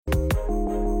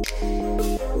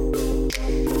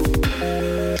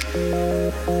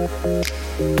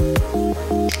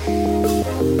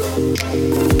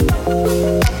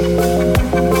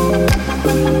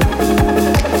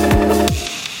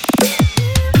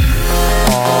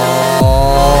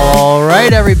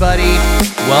everybody.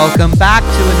 Welcome back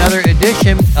to another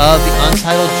edition of the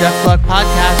Untitled Jeff Gluck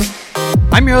Podcast.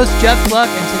 I'm your host, Jeff Gluck,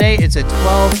 and today it's a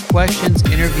 12 questions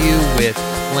interview with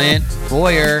Clint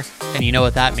Bowyer. And you know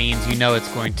what that means. You know it's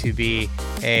going to be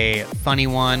a funny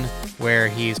one where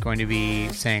he's going to be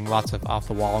saying lots of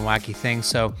off-the-wall and wacky things.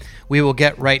 So we will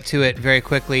get right to it very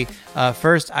quickly.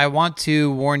 First, I want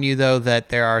to warn you, though, that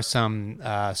there are some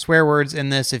swear words in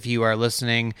this. If you are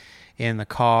listening in the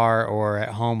car or at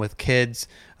home with kids,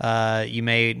 you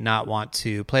may not want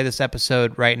to play this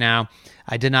episode right now.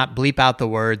 I did not bleep out the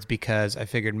words because I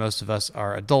figured most of us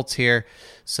are adults here.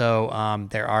 So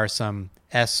there are some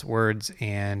S words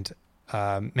and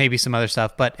maybe some other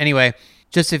stuff. But anyway,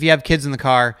 just if you have kids in the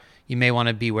car, you may want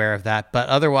to be aware of that. But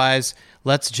otherwise,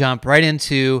 let's jump right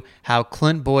into how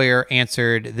Clint Bowyer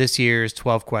answered this year's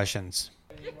 12 questions.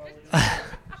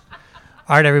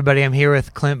 All right, everybody, I'm here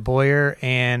with Clint Bowyer.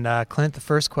 And Clint, the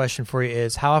first question for you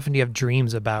is, how often do you have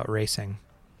dreams about racing?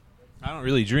 I don't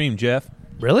really dream, Jeff.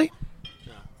 Really?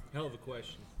 No. Hell of a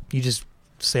question. You just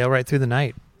sail right through the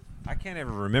night. I can't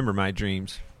ever remember my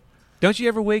dreams. Don't you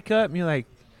ever wake up and you're like,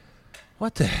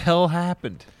 what the hell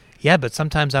happened? Yeah, but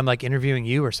sometimes I'm like interviewing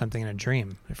you or something in a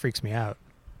dream. It freaks me out.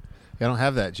 I don't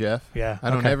have that, Jeff. Yeah. I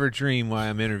don't ever dream while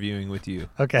I'm interviewing with you.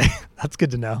 Okay, that's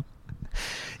good to know.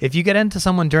 If you get into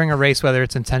someone during a race, whether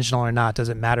it's intentional or not, does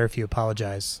it matter if you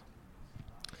apologize?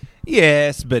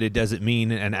 Yes, but it doesn't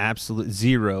mean an absolute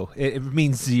zero. It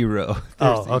means zero.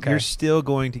 Oh, okay. You're still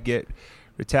going to get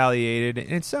retaliated.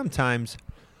 And sometimes,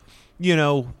 you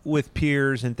know, with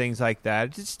peers and things like that,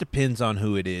 it just depends on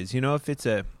who it is. You know, if it's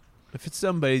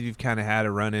somebody you've kind of had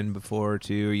a run-in before or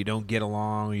two, or you don't get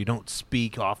along, or you don't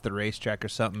speak off the racetrack or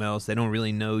something else, they don't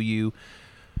really know you.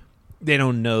 They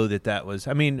don't know that was –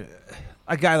 I mean,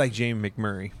 a guy like Jamie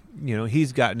McMurray, you know,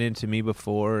 he's gotten into me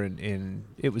before, and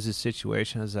it was a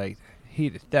situation. I was like,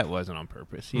 that wasn't on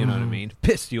purpose. You know what I mean?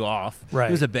 Pissed you off. Right.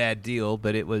 It was a bad deal,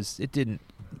 but it didn't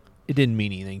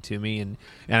mean anything to me. And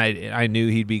I knew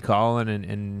he'd be calling,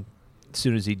 and as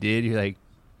soon as he did, you're like,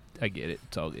 I get it.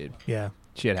 It's all good. Yeah.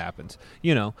 Shit happens,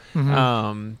 you know.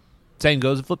 Same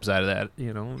goes the flip side of that,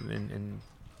 you know, and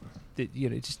you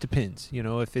know, it just depends. You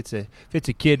know, if it's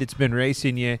a kid that's been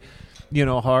racing you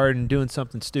know, hard and doing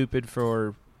something stupid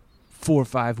for 4 or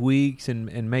 5 weeks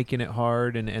and making it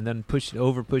hard and then pushing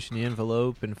the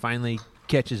envelope and finally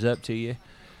catches up to you,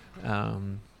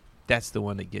 that's the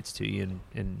one that gets to you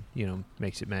and you know,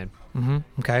 makes it mad.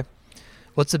 Okay.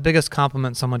 What's the biggest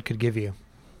compliment someone could give you?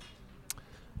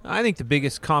 I think the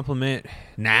biggest compliment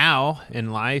now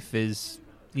in life is,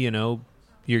 you know,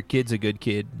 your kid's a good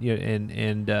kid,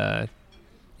 and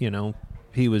you know,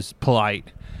 he was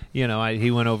polite. You know,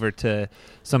 he went over to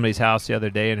somebody's house the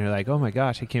other day, and they're like, "Oh my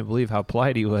gosh, I can't believe how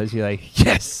polite he was." You're like,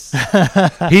 "Yes."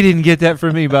 He didn't get that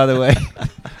from me, by the way.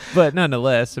 But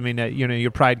nonetheless, I mean, you know,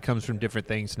 your pride comes from different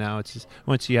things now. It's just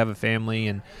once you have a family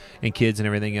and kids and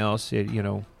everything else, you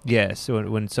know, yes. So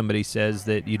when somebody says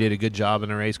that you did a good job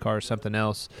in a race car or something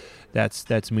else,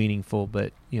 that's meaningful.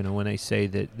 But, you know, when they say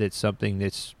that something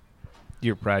that's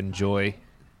your pride and joy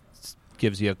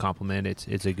gives you a compliment,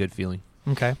 it's a good feeling.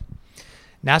 Okay.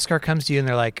 NASCAR comes to you and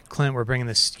they're like, Clint, we're bringing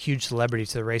this huge celebrity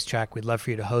to the racetrack. We'd love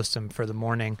for you to host them for the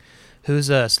morning.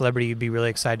 Who's a celebrity you'd be really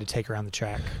excited to take around the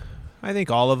track? I think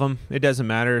all of them. It doesn't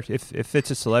matter if it's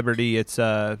a celebrity. It's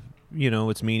you know,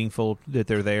 it's meaningful that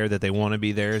they're there, that they want to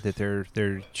be there, that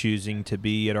they're choosing to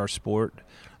be at our sport.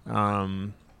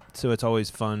 So it's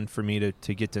always fun for me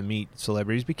to get to meet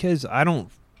celebrities because I don't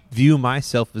view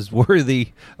myself as worthy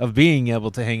of being able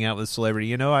to hang out with a celebrity.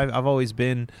 You know, I've always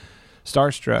been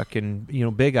starstruck and, you know,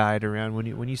 big-eyed around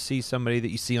when you see somebody that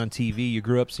you see on TV, you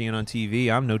grew up seeing on TV.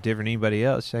 I'm no different than anybody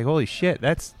else. You're like, holy shit,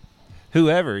 that's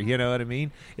whoever, you know what I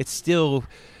mean? It still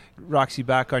rocks you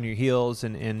back on your heels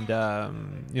and you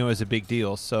know, is a big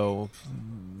deal. So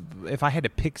if I had to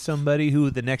pick somebody who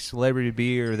the next celebrity would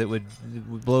be or that would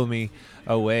blow me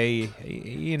away,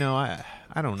 you know, I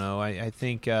don't know. I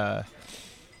think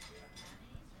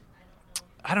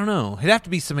I don't know. It'd have to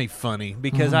be somebody funny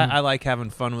because I like having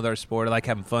fun with our sport. I like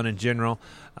having fun in general.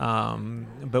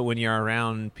 But when you're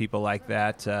around people like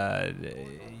that,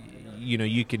 you know,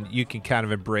 you can kind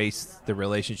of embrace the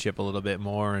relationship a little bit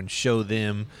more and show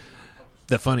them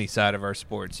the funny side of our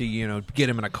sport. So, you know, get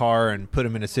them in a car and put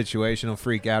them in a situation, they'll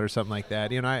freak out or something like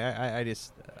that. You know,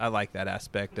 I like that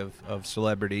aspect of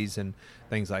celebrities and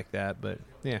things like that. But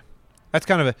yeah, that's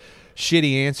kind of a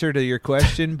shitty answer to your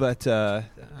question, but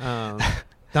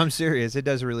I'm serious. It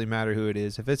doesn't really matter who it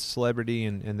is. If it's a celebrity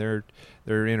and they're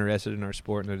interested in our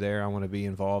sport and they're there, I want to be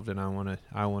involved and I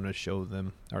want to show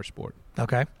them our sport.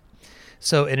 Okay.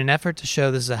 So in an effort to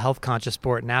show this is a health-conscious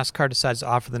sport, NASCAR decides to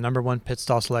offer the number 1 pit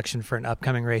stall selection for an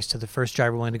upcoming race to the first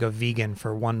driver willing to go vegan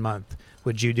for 1 month.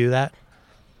 Would you do that?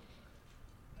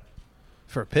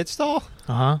 For a pit stall?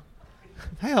 Uh-huh.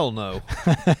 Hell no.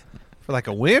 For like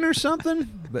a win or something?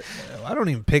 But I don't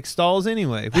even pick stalls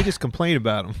anyway. We just complain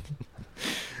about them.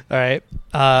 All right.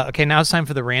 Okay, now it's time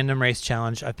for the random race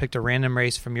challenge. I picked a random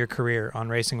race from your career on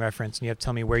Racing Reference, and you have to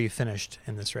tell me where you finished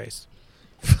in this race.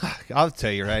 Fuck, I'll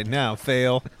tell you right now,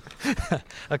 fail.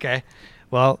 Okay.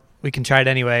 Well, we can try it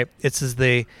anyway. This is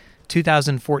the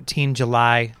 2014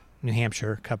 July New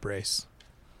Hampshire Cup race.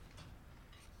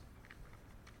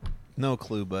 No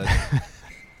clue, bud.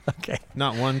 Okay.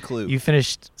 Not one clue. You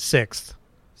finished 6th.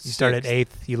 You started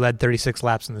Sixth. 8th. You led 36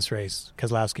 laps in this race.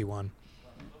 Kozlowski won.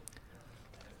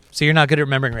 So you're not good at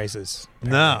remembering races.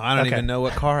 No, I don't Okay. even know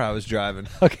what car I was driving.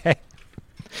 Okay.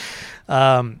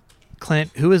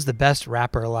 Clint, who is the best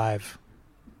rapper alive?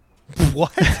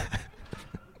 What?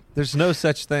 There's no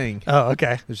such thing. Oh,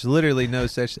 okay. There's literally no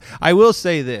such. I will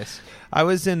say this: I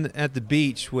was at the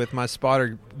beach with my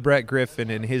spotter Brett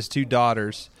Griffin and his 2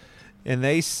 daughters, and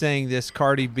they sang this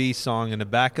Cardi B song in the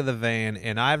back of the van.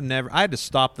 And I had to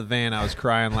stop the van. I was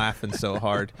crying, laughing so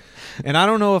hard, and I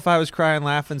don't know if I was crying,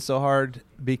 laughing so hard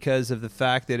because of the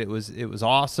fact that it was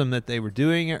awesome that they were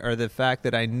doing it, or the fact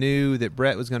that I knew that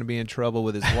Brett was going to be in trouble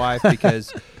with his wife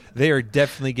because they are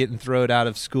definitely getting thrown out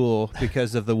of school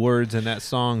because of the words in that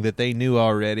song that they knew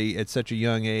already at such a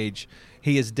young age.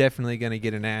 He is definitely going to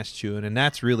get an ass chewing, and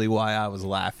that's really why I was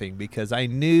laughing, because I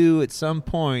knew at some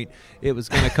point it was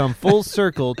going to come full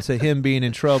circle to him being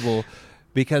in trouble,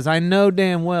 because I know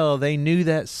damn well they knew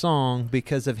that song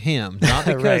because of him, not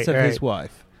because of his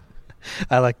wife.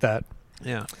 I like that.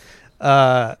 Yeah.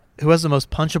 Who has the most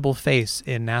punchable face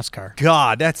in NASCAR?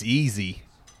 God, that's easy.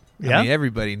 Yeah? I mean,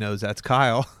 everybody knows that's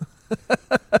Kyle.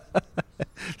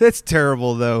 That's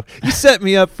terrible, though. You set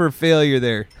me up for failure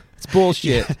there. It's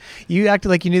bullshit. You acted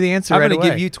like you knew the answer I'm right going away.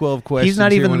 to give you 12 questions. He's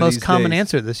not here even the one of most these common days.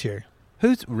 answer this year.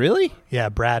 Who's really? Yeah,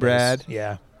 Brad Brad. is.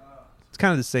 Yeah. It's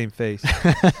kind of the same face.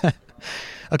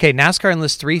 Okay, NASCAR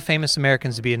enlists 3 famous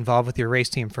Americans to be involved with your race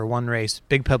team for one race.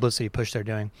 Big publicity push they're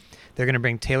doing. They're going to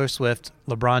bring Taylor Swift,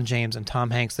 LeBron James, and Tom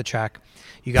Hanks to the track.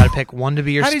 You got to pick one to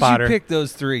be your How spotter. did you pick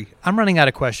those 3? I'm running out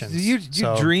of questions. Your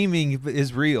so dreaming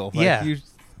is real. Like, Yeah.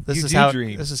 this you is do how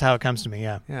dream. this is how it comes to me.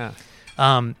 Yeah. Yeah.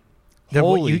 You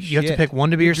have to shit. pick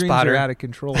one to be your dreams spotter. are out of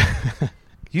control.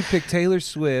 You pick Taylor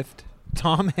Swift,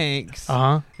 Tom Hanks,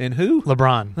 and who?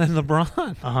 LeBron. And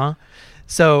LeBron.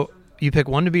 So you pick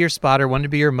one to be your spotter, one to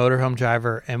be your motorhome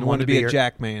driver, and Want to be your a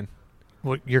jackman.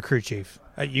 your crew chief.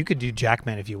 You could do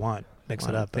Jackman if you want. Mix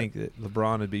it I up. but think that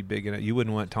LeBron would be big enough. You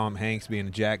wouldn't want Tom Hanks being a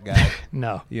jack guy.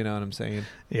 no. You know what I'm saying?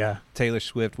 Yeah. Taylor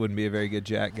Swift wouldn't be a very good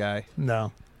jack guy.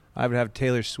 No. I would have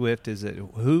Taylor Swift as a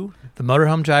who? The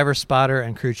motorhome driver, spotter,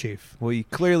 and crew chief. Well, you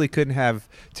clearly couldn't have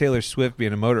Taylor Swift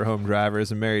being a motorhome driver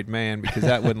as a married man, because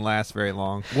that wouldn't last very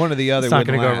long. One or the other It's not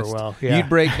wouldn't gonna go last. over well. Yeah. You'd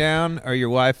break down, or your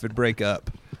wife would break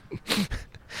up.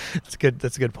 That's good.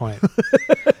 That's a good point.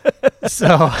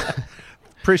 So,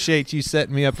 Appreciate you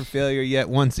setting me up for failure yet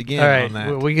once again all right, on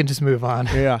that. we can just move on.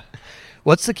 Yeah.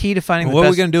 What's the key to finding the What are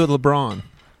best? we going to do with LeBron?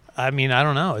 I mean, I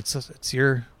don't know. It's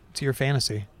your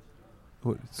fantasy.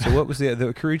 So what was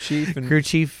the crew chief? And Crew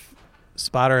chief,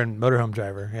 spotter, and motorhome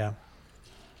driver. Yeah.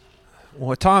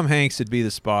 Well, Tom Hanks would be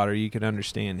the spotter. You could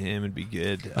understand him and be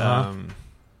good.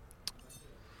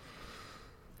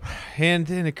 And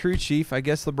then a crew chief, I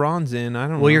guess LeBron's in. I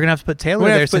don't know. Well, you're gonna have to put Taylor We're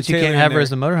gonna there have to put since you Taylor can't in have her there. as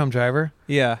the motorhome driver.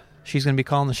 Yeah. She's gonna be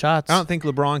calling the shots. I don't think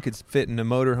LeBron could fit in a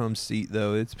motorhome seat,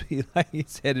 though. It's be like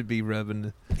his head would be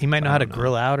rubbing. He might know I how to don't know.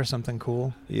 grill out or something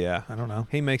cool. Yeah. I don't know.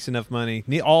 He makes enough money.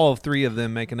 All 3 of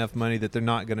them make enough money that they're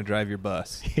not going to drive your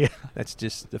bus. Yeah, That's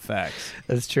just the facts.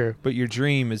 that's true. But your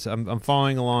dream is, I'm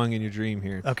following along in your dream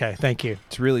here. Okay, thank you.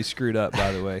 It's really screwed up,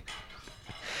 by the way.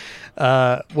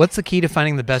 What's the key to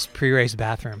finding the best pre-race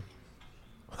bathroom?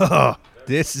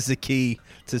 This is the key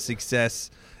to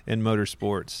success in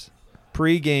motorsports.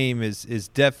 Pre-game is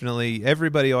definitely,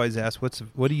 everybody always asks,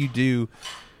 what do you do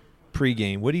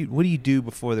pre-game? What do you do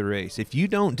before the race? If you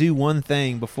don't do one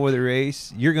thing before the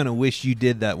race, you're going to wish you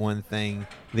did that one thing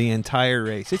the entire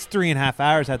race. It's 3.5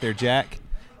 hours out there, Jack.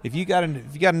 If you got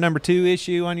a number 2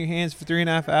 issue on your hands for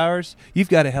 3.5 hours, you've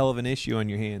got a hell of an issue on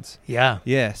your hands. Yeah,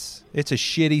 Yes, it's a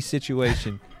shitty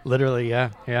situation. literally. Yeah.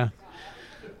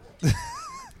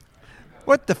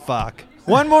 What the fuck?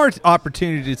 One more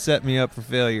opportunity to set me up for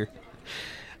failure.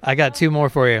 I got 2 more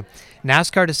for you.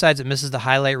 NASCAR decides it misses the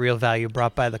highlight reel value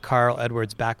brought by the Carl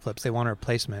Edwards backflips. They want a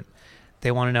replacement.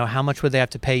 They want to know how much would they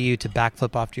have to pay you to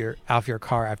backflip off your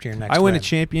car after your next I win win. a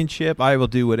championship, I will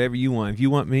do whatever you want. If you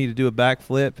want me to do a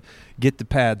backflip, get the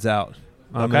pads out.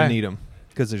 I'm going to need them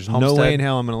because there's no way in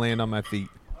hell I'm going to land on my feet.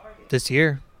 This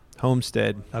year.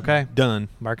 Homestead. Okay. Done.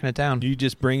 Marking it down. You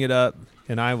just bring it up,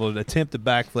 and I will attempt the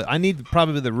backflip. I need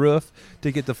probably the roof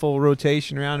to get the full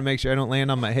rotation around to make sure I don't land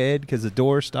on my head because the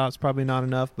door stop's probably not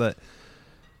enough, but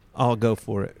I'll go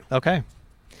for it. Okay.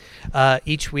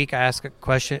 Each week I ask a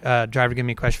question, driver give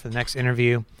me a question for the next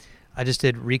interview. I just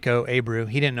did Rico Abreu.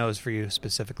 He didn't know it was for you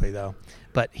specifically, though.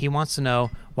 But he wants to know,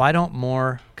 why don't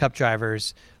more Cup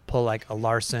drivers pull like a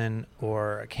Larson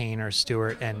or a Kane or a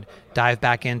Stewart and dive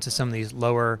back into some of these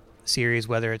lower series,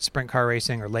 whether it's sprint car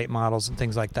racing or late models and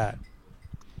things like that?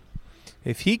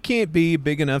 If he can't be a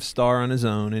big enough star on his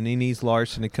own and he needs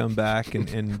Larson to come back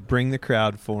and bring the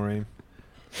crowd for him,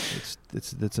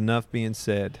 it's enough being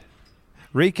said.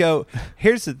 Rico,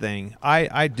 here's the thing.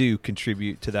 I do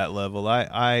contribute to that level.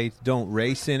 I don't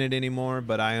race in it anymore,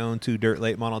 but I own 2 dirt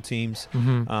late model teams.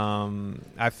 Mm-hmm.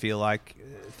 I feel like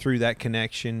through that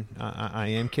connection, I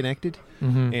am connected,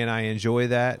 Mm-hmm. and I enjoy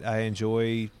that. I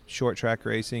enjoy short track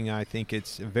racing. I think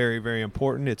it's very, very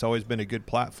important. It's always been a good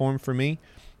platform for me.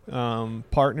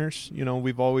 Partners,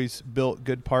 we've always built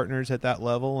good partners at that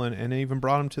level and even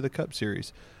brought them to the Cup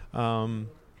Series. I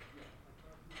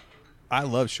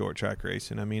love short track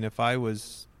racing. I mean, if I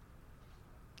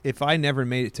never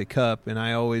made it to Cup and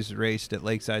I always raced at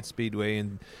Lakeside Speedway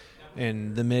and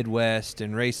the Midwest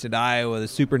and raced at Iowa, the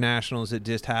Super Nationals that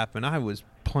just happened, I was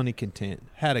plenty content.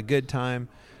 Had a good time,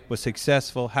 was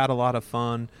successful, had a lot of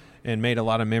fun, and made a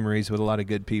lot of memories with a lot of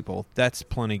good people. That's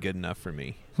plenty good enough for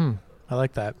me. I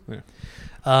like that.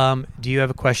 Yeah. Do you have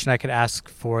a question I could ask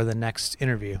for the next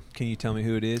interview? Can you tell me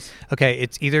who it is? Okay,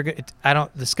 it's either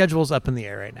the schedule's up in the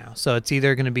air right now, so it's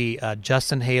either going to be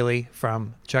Justin Haley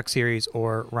from Truck Series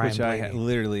or Ryan Which Blaney. I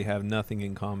literally have nothing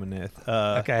in common with.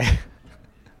 Okay.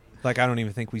 Like, I don't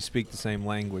even think we speak the same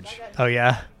language. Oh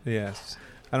yeah. Yes.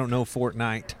 I don't know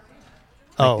Fortnite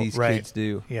like these right. kids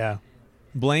do. Yeah.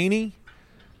 Blaney?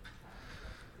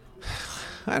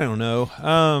 I don't know.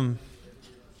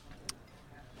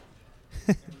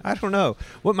 I don't know.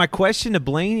 What my question to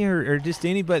Blaney or just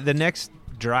anybody, the next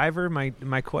driver,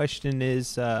 my question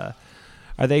is, are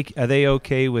they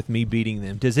okay with me beating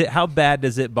them? How bad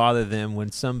does it bother them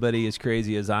when somebody as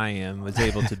crazy as I am was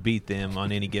able to beat them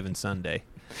on any given Sunday?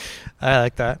 I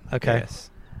like that. Okay. Yes.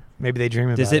 Maybe they dream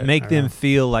about it. Does it make I don't them know.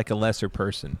 feel like a lesser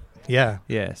person? Yeah.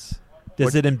 Yes.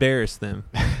 Does it embarrass them?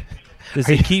 Does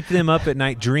Are it you- keep them up at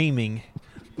night dreaming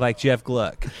like Jeff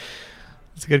Gluck?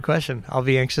 That's a good question. I'll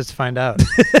be anxious to find out.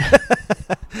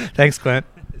 Thanks, Clint.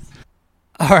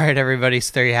 All right, everybody.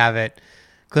 So there you have it.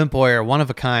 Clint Bowyer, one of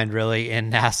a kind, really, in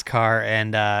NASCAR,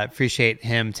 and appreciate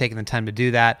him taking the time to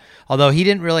do that. Although he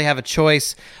didn't really have a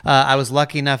choice, I was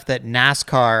lucky enough that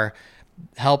NASCAR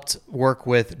helped work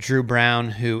with Drew Brown,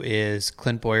 who is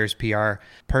Clint Bowyer's PR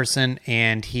person,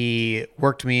 and he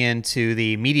worked me into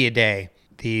the media day,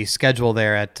 the schedule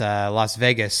there at Las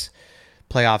Vegas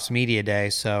Playoffs Media Day.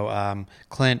 So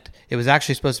Clint, it was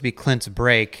actually supposed to be Clint's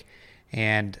break,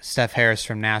 and Steph Harris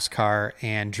from NASCAR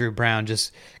and Drew Brown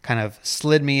just kind of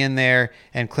slid me in there,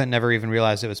 and Clint never even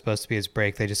realized it was supposed to be his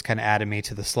break. They just kind of added me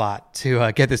to the slot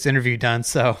to get this interview done.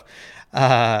 So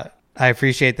I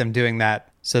appreciate them doing that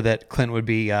so that Clint would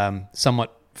be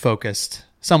somewhat focused,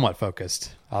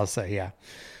 I'll say, yeah.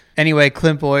 Anyway,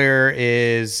 Clint Bowyer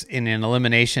is in an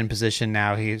elimination position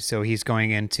now. He's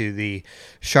going into the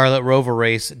Charlotte Roval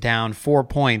race down 4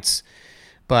 points,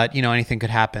 but anything could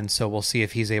happen. So we'll see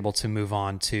if he's able to move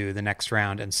on to the next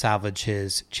round and salvage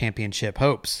his championship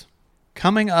hopes.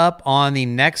 Coming up on the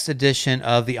next edition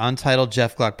of the Untitled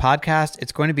Jeff Gluck podcast,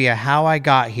 it's going to be a How I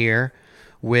Got Here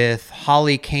with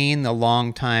Holly Kane, the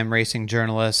longtime racing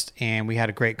journalist, and we had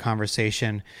a great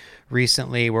conversation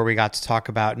recently where we got to talk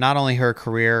about not only her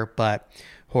career, but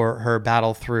her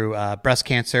battle through breast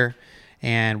cancer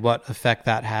and what effect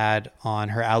that had on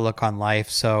her outlook on life.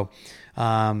 So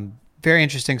very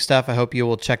interesting stuff. I hope you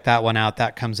will check that one out.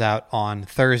 That comes out on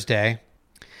Thursday.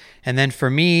 And then for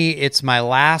me, it's my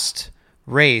last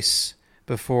race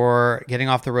before getting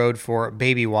off the road for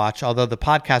Baby Watch, although the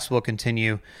podcast will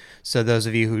continue. So those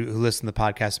of you who listen to the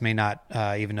podcast may not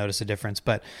even notice a difference.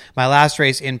 But my last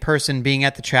race in person, being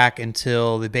at the track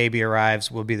until the baby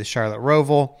arrives, will be the Charlotte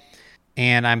Roval.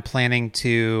 And I'm planning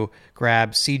to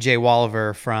grab CJ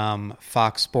Walliver from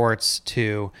Fox Sports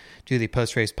to do the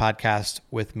post-race podcast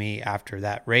with me after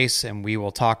that race. And we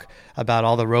will talk about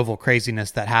all the Roval craziness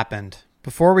that happened.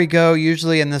 Before we go,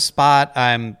 usually in this spot,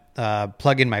 I'm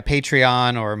plugging my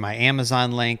Patreon or my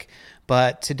Amazon link.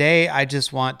 But today I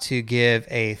just want to give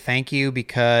a thank you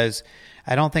because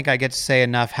I don't think I get to say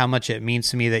enough how much it means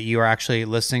to me that you are actually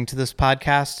listening to this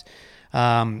podcast.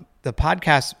 The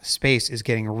podcast space is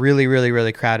getting really, really,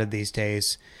 really crowded these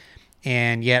days.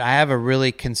 And yet I have a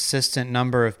really consistent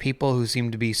number of people who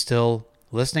seem to be still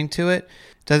listening to it.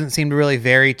 It doesn't seem to really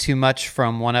vary too much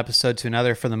from one episode to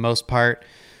another for the most part.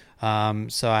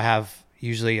 So I have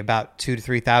usually about 2,000 to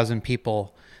 3,000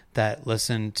 people that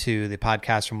listen to the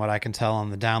podcast from what I can tell on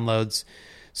the downloads.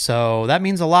 So that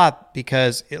means a lot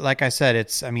because, like I said,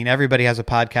 everybody has a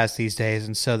podcast these days.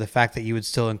 And so the fact that you would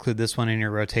still include this one in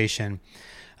your rotation,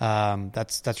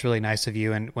 that's really nice of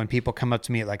you. And when people come up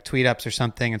to me at like tweet ups or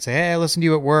something and say, hey, I listen to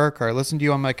you at work, or I listen to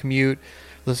you on my commute,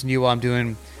 listen to you while I'm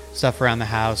doing stuff around the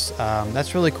house,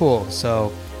 that's really cool.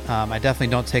 So I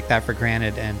definitely don't take that for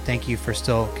granted, and thank you for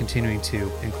still continuing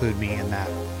to include me in that.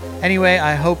 Anyway,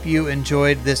 I hope you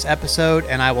enjoyed this episode,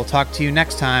 and I will talk to you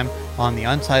next time on the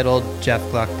Untitled Jeff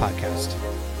Gluck Podcast.